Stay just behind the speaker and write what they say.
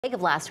In the wake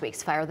of last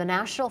week's fire, the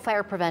National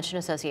Fire Prevention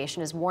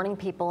Association is warning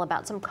people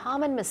about some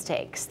common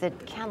mistakes that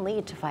can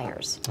lead to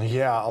fires.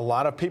 Yeah, a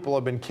lot of people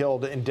have been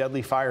killed in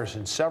deadly fires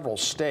in several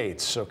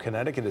states, so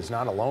Connecticut is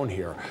not alone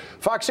here.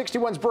 Fox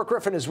 61's Brooke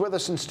Griffin is with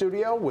us in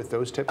studio with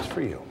those tips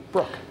for you.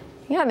 Brooke.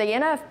 Yeah, the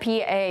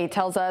NFPA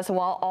tells us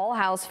while all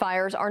house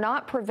fires are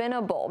not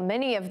preventable,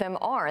 many of them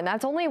are, and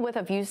that's only with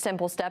a few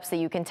simple steps that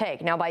you can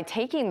take. Now, by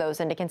taking those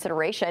into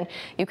consideration,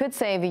 you could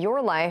save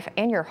your life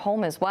and your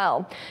home as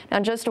well. Now,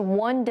 just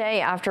one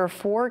day after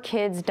 4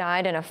 kids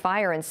died in a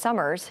fire in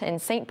Summers in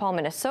St. Paul,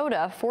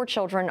 Minnesota, 4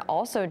 children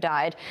also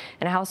died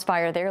in a house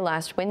fire there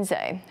last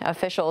Wednesday.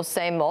 Officials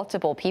say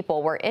multiple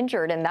people were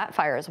injured in that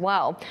fire as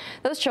well.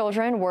 Those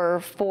children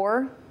were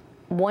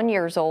 1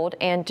 year old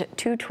and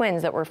 2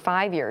 twins that were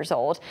 5 years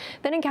old.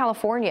 Then in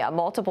California,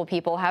 multiple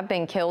people have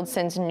been killed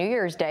since New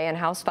Year's Day in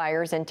house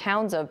fires in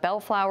towns of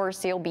Bellflower,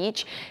 Seal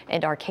Beach,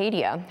 and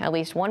Arcadia. At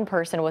least 1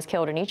 person was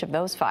killed in each of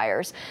those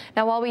fires.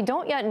 Now, while we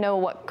don't yet know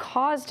what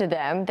caused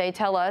them, they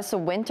tell us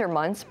winter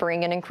months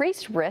bring an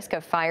increased risk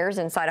of fires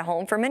inside a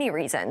home for many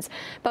reasons,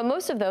 but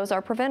most of those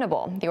are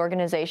preventable. The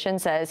organization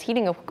says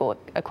heating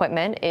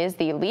equipment is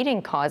the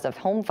leading cause of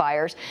home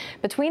fires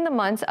between the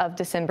months of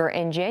December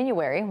and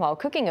January, while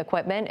cooking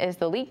equipment is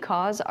the lead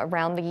cause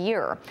around the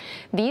year.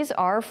 These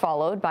are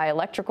followed by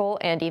electrical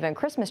and even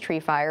Christmas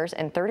tree fires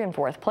in 3rd and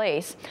 4th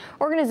place.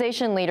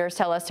 Organization leaders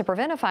tell us to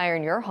prevent a fire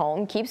in your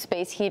home, keep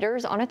space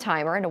heaters on a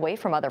timer and away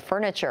from other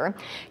furniture.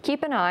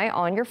 Keep an eye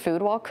on your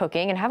food while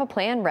cooking and have a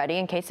plan ready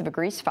in case of a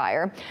grease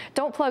fire.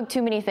 Don't plug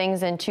too many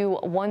things into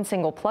one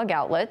single plug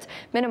outlet.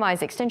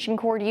 Minimize extension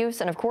cord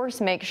use, and of course,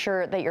 make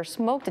sure that your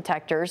smoke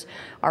detectors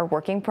are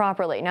working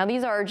properly. Now,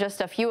 these are just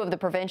a few of the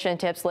prevention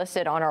tips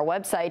listed on our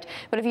website,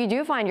 but if you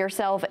do find yourself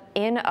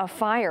in a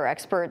fire,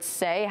 experts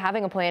say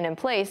having a plan in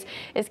place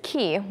is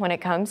key when it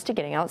comes to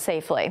getting out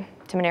safely.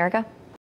 Tim and Erica.